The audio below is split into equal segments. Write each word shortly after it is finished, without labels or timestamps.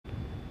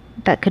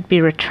that could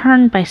be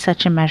returned by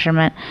such a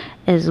measurement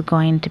is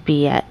going to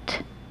be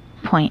at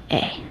point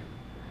A.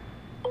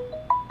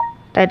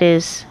 That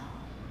is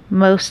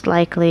most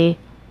likely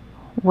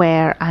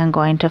where I'm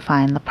going to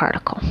find the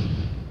particle.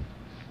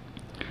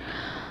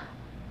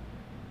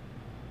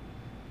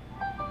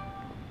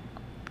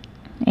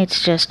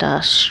 It's just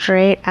a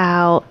straight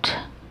out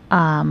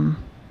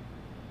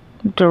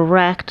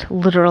direct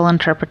literal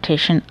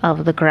interpretation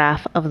of the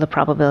graph of the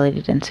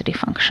probability density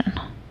function.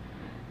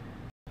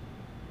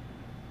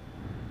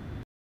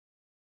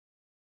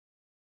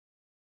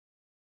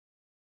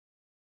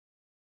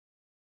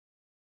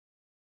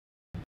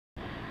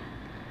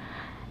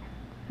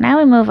 Now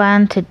we move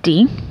on to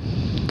D.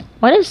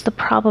 What is the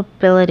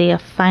probability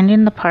of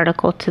finding the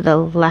particle to the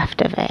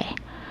left of A?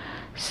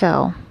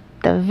 So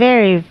the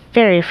very,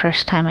 very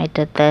first time I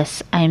did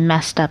this, I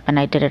messed up and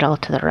I did it all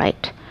to the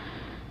right.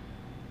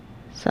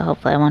 So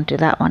hopefully I won't do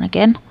that one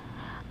again.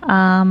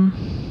 To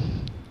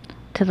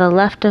the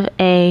left of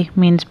A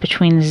means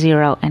between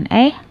 0 and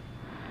A.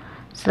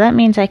 So that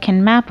means I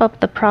can map up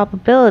the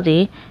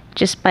probability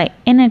just by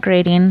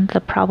integrating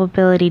the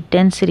probability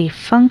density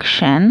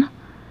function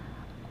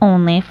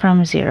only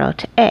from 0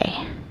 to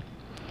A.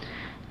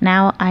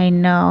 Now I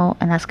know,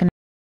 and that's going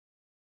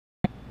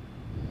to,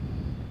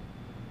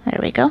 there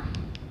we go.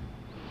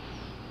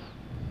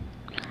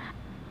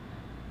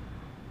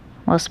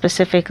 Well,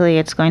 specifically,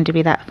 it's going to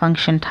be that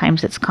function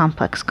times its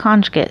complex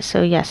conjugate.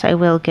 So yes, I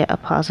will get a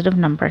positive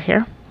number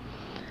here.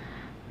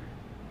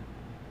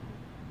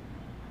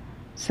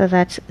 So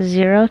that's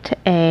 0 to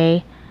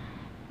A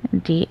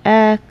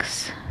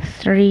dx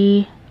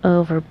 3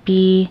 over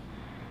b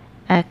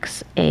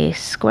x a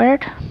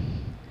squared.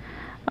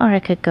 Or I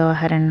could go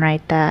ahead and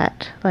write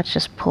that. Let's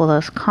just pull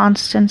those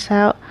constants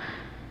out.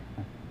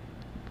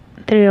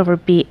 3 over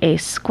b a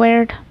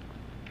squared.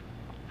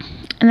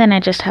 And then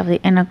I just have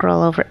the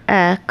integral over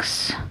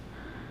x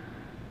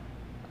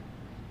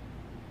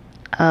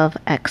of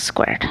x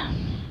squared.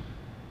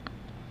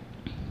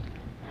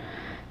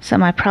 So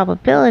my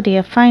probability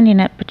of finding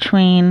it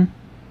between,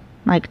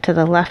 like, to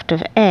the left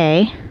of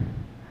A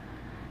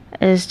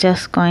is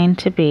just going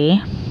to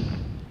be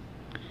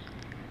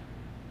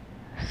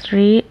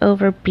 3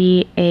 over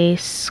ba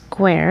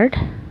squared.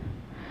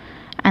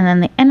 And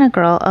then the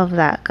integral of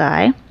that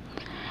guy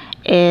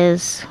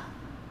is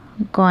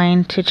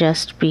going to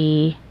just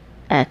be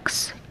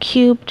x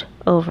cubed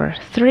over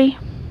 3.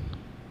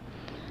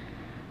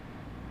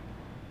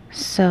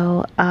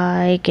 So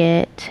I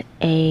get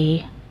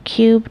a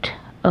cubed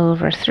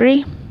over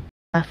 3.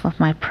 Left with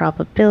my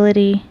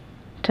probability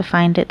to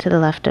find it to the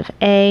left of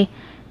A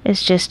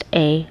is just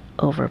A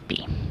over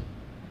B.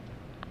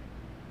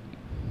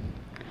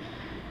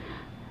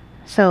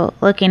 So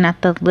looking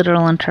at the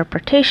literal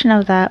interpretation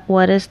of that,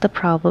 what is the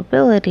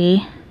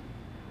probability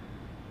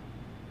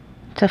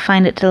to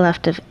find it to the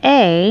left of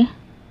A?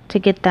 To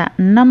get that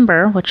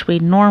number, which we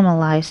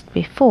normalized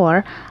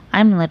before,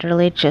 I'm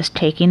literally just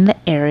taking the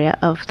area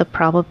of the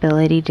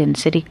probability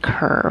density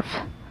curve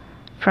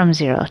from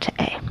 0 to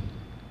A.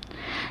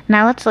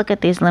 Now let's look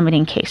at these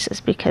limiting cases,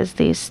 because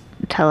these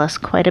tell us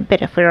quite a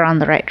bit if we were on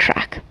the right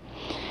track.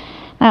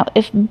 Now,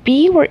 if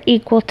B were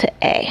equal to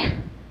A,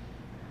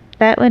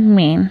 that would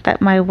mean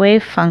that my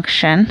wave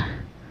function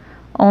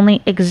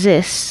only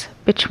exists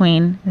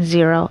between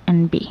 0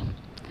 and B.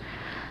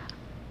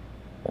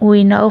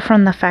 We know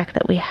from the fact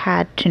that we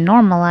had to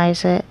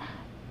normalize it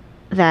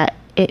that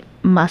it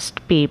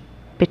must be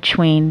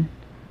between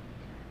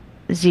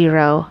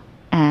 0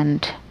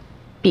 and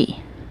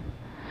B.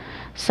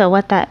 So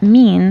what that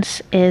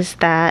means is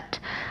that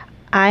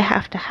I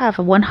have to have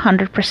a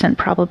 100%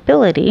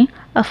 probability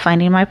of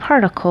finding my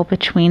particle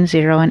between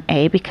 0 and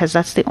A, because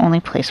that's the only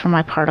place where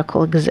my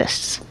particle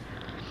exists.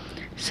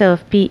 So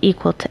if B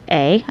equal to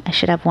A, I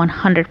should have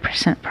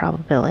 100%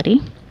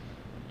 probability.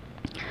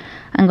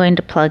 I'm going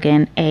to plug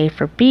in A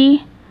for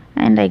B,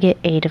 and I get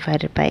A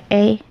divided by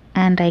A,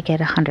 and I get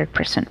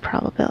 100%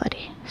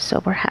 probability.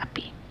 So we're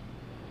happy.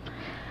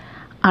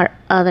 Our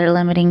other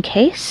limiting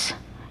case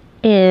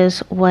is,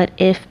 what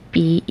if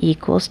B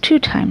equals 2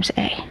 times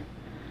A?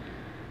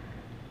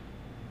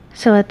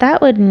 So what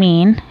that would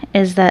mean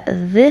is that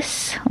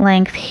this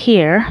length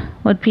here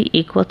would be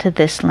equal to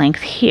this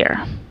length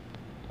here.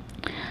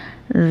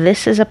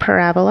 This is a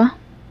parabola.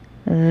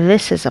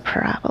 This is a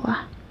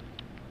parabola.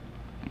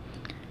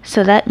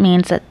 So that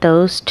means that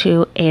those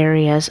two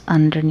areas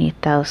underneath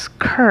those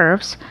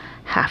curves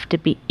have to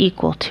be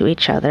equal to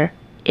each other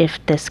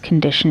if this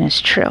condition is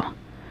true.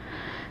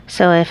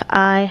 So if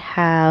I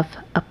have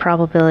a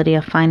probability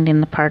of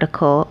finding the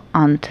particle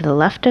on to the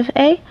left of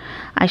A,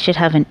 I should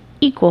have an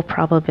equal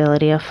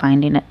probability of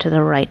finding it to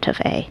the right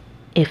of A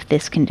if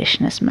this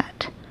condition is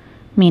met,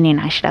 meaning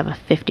I should have a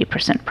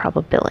 50%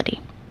 probability.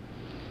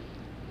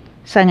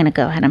 So I'm going to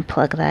go ahead and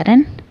plug that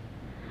in.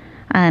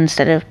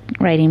 Instead of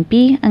writing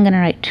B, I'm going to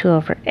write 2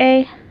 over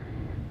A.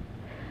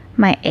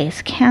 My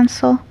A's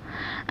cancel,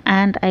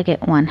 and I get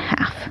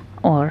 1/2,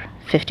 or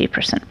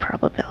 50%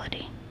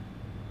 probability.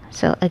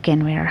 So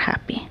again, we are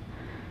happy.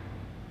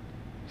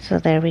 So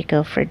there we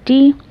go for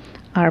D.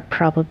 our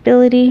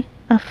probability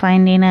of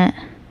finding it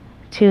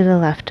to the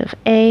left of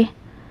A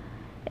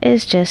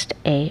is just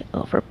A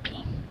over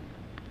B.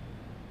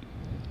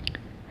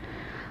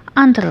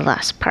 On to the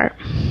last part.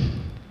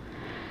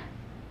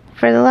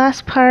 For the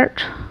last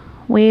part,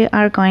 we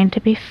are going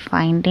to be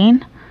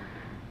finding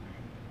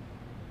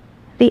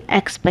the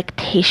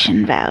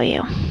expectation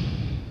value.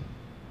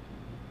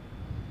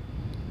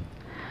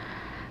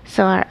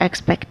 So our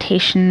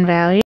expectation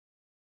value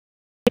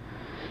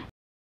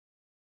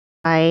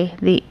by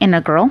the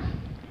integral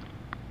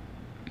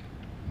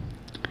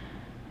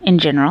in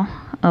general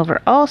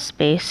over all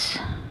space,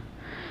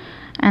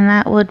 and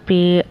that would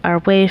be our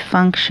wave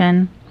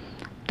function,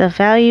 the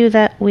value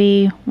that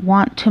we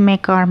want to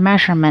make our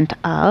measurement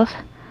of,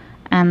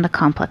 and the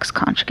complex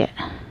conjugate.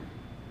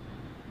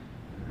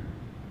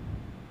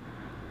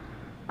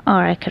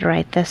 Or I could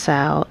write this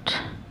out.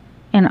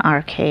 In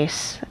our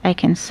case, I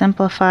can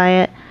simplify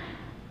it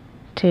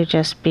to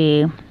just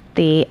be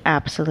the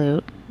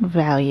absolute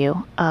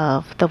value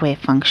of the wave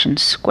function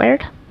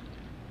squared.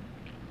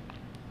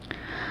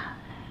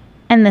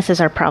 And this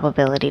is our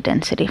probability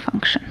density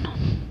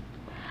function.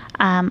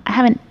 I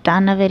haven't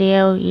done a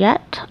video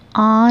yet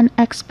on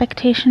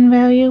expectation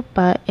value,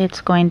 but it's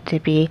going to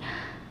be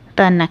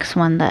the next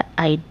one that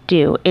I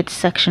do. It's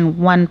section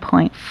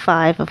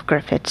 1.5 of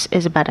Griffiths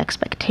is about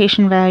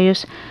expectation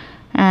values,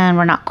 and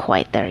we're not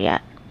quite there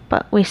yet,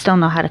 but we still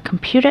know how to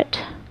compute it.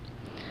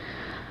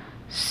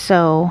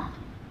 So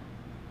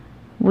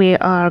we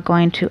are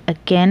going to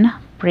again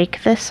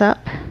break this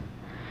up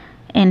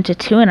into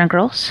two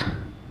integrals.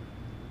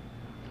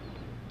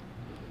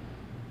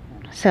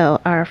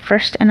 So our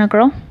first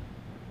integral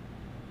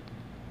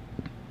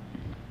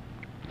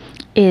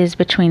is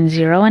between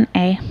 0 and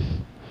a,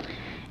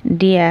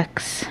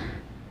 dx,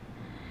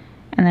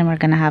 and then we're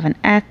going to have an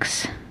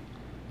x,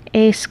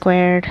 a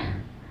squared,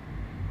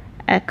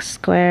 x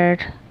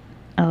squared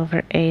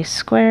over a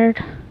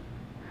squared,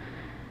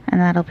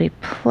 and that'll be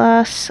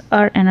plus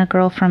our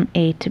integral from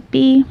a to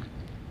b,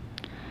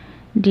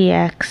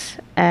 dx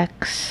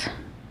x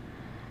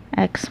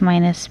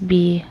minus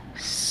b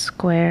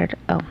squared.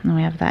 Oh, and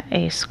we have that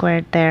a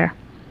squared there.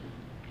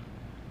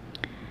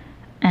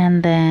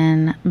 And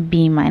then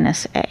b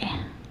minus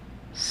a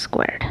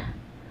squared.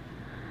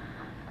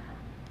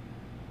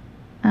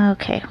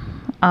 Okay,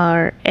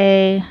 our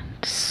a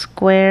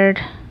squared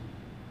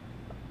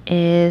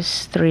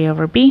is 3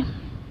 over b.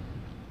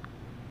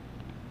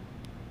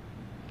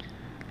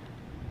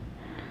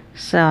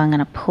 So I'm going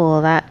to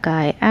pull that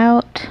guy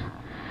out.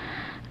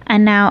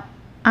 And now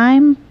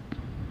I'm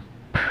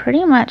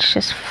pretty much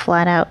just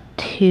flat out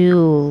too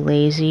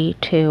lazy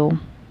to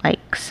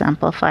like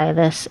simplify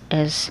this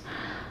as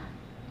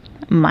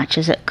much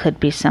as it could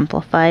be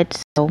simplified.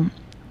 So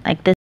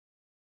like this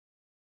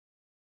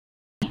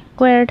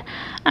squared,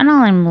 and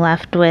all I'm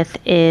left with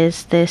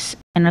is this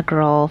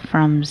integral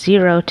from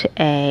 0 to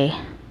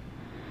a.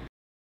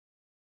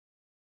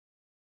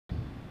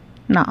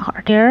 Not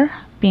hard here,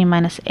 b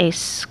minus a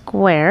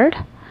squared,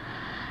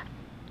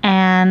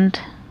 and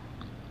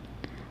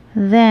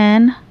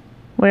then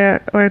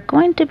we're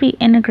going to be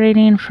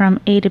integrating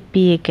from a to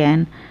b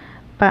again,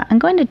 but I'm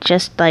going to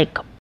just like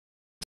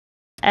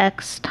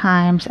x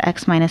times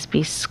x minus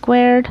b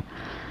squared.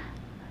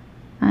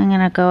 I'm going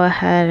to go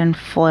ahead and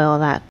FOIL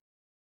that,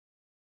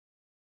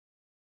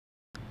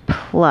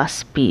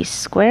 plus b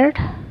squared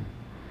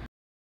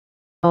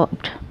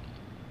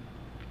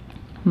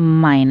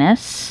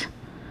minus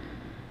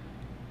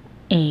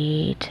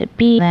a to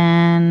b,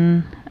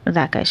 then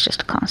that guy's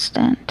just a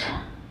constant.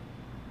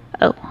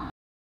 Oh,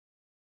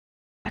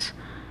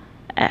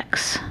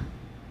 x.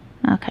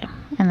 Okay,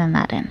 and then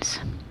that ends.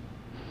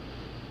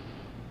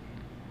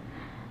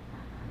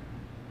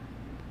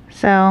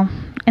 So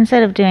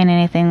instead of doing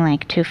anything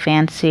like too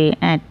fancy,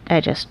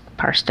 I just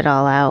parsed it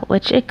all out,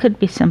 which it could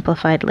be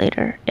simplified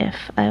later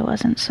if I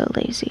wasn't so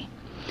lazy.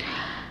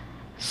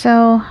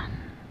 So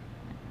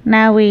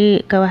now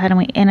we go ahead and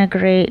we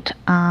integrate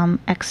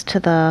x to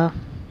the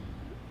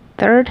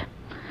third.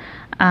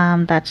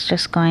 That's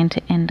just going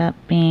to end up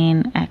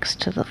being x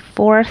to the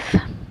fourth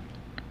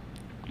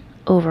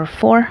over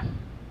 4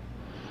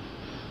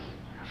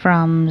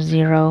 from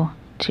 0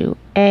 to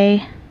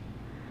a,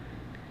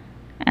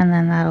 and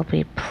then that'll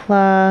be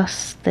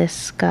plus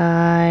this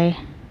guy,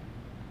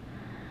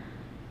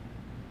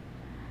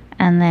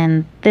 and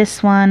then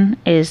this one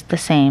is the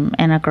same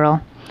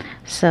integral,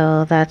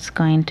 so that's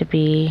going to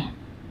be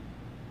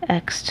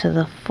x to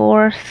the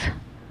fourth.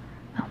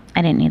 Oh,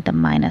 I didn't need the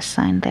minus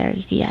sign there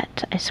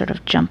yet, I sort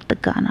of jumped the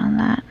gun on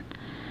that.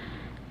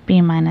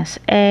 B minus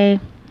a,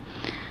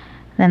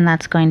 then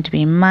that's going to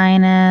be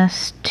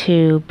minus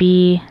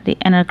 2b. The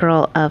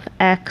integral of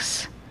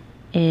x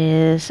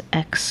is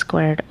x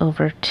squared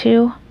over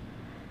 2,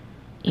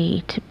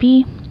 a to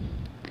b.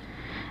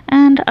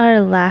 And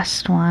our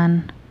last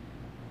one,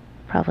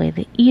 probably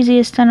the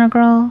easiest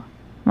integral.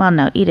 Well,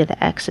 no, e to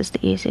the x is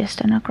the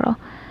easiest integral.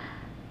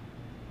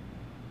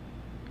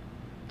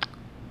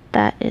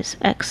 That is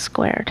x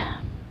squared.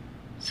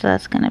 So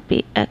that's going to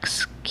be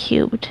x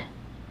cubed.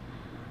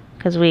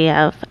 because we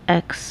have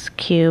x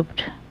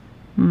cubed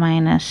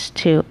minus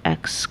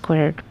 2x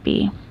squared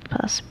b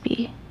plus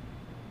b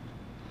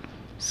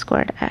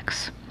squared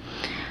x.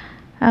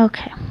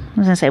 Okay, I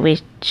was going to say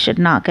we should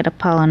not get a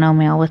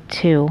polynomial with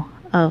 2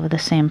 of the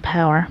same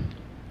power.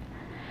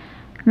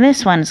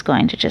 This one's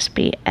going to just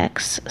be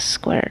x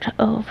squared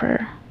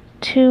over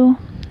 2,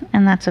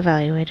 and that's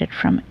evaluated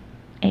from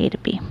a to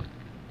b.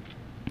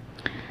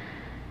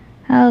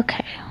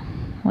 Okay,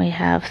 we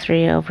have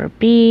 3 over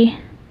b.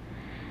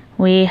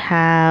 We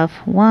have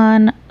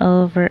 1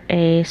 over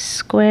a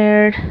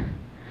squared,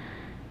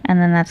 and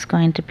then that's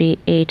going to be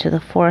a to the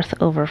 4th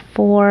over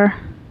 4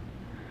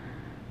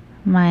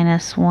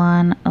 minus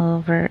 1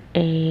 over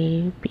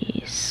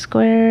ab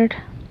squared.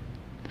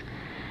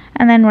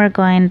 And then we're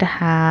going to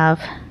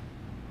have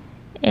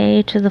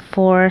a to the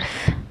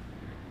 4th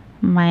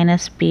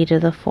minus b to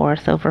the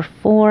 4th over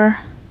 4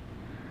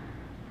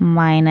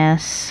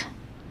 minus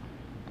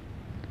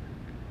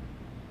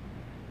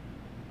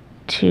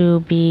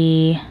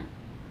 2b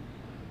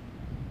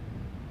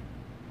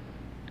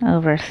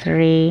over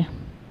 3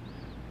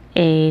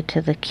 a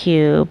to the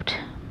cubed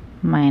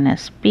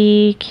minus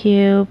b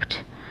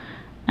cubed,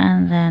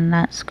 and then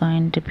that's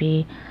going to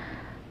be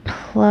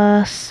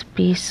plus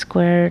b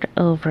squared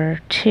over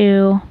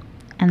 2,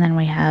 and then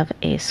we have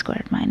a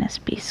squared minus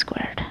b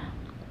squared.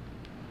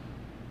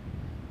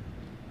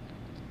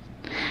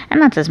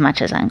 And that's as much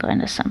as I'm going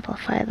to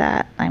simplify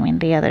that. I mean,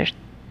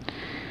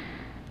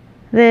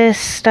 this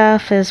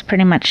stuff is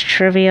pretty much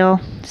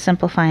trivial.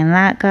 Simplifying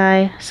that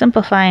guy.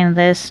 Simplifying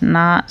this,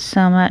 not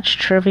so much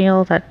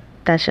trivial.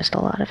 That's just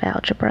a lot of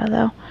algebra,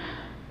 though.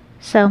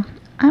 So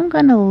I'm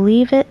going to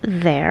leave it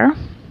there.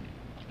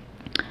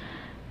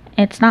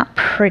 It's not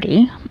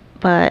pretty,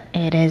 but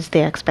it is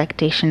the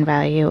expectation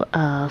value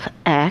of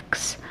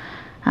x.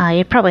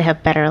 You'd probably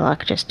have better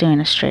luck just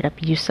doing a straight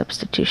up u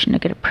substitution to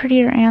get a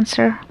prettier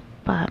answer,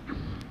 but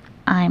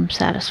I'm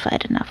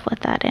satisfied enough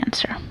with that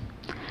answer.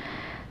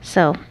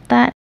 So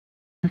that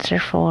answer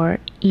for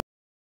E.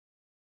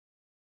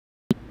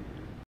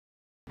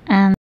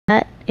 And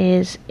that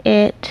is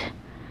it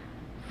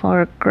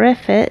for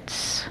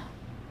Griffiths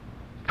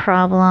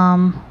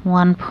problem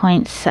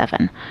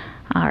 1.7.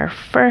 Our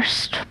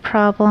first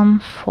problem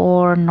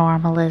for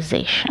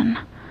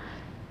normalization.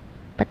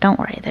 But don't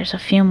worry, there's a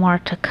few more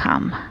to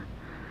come.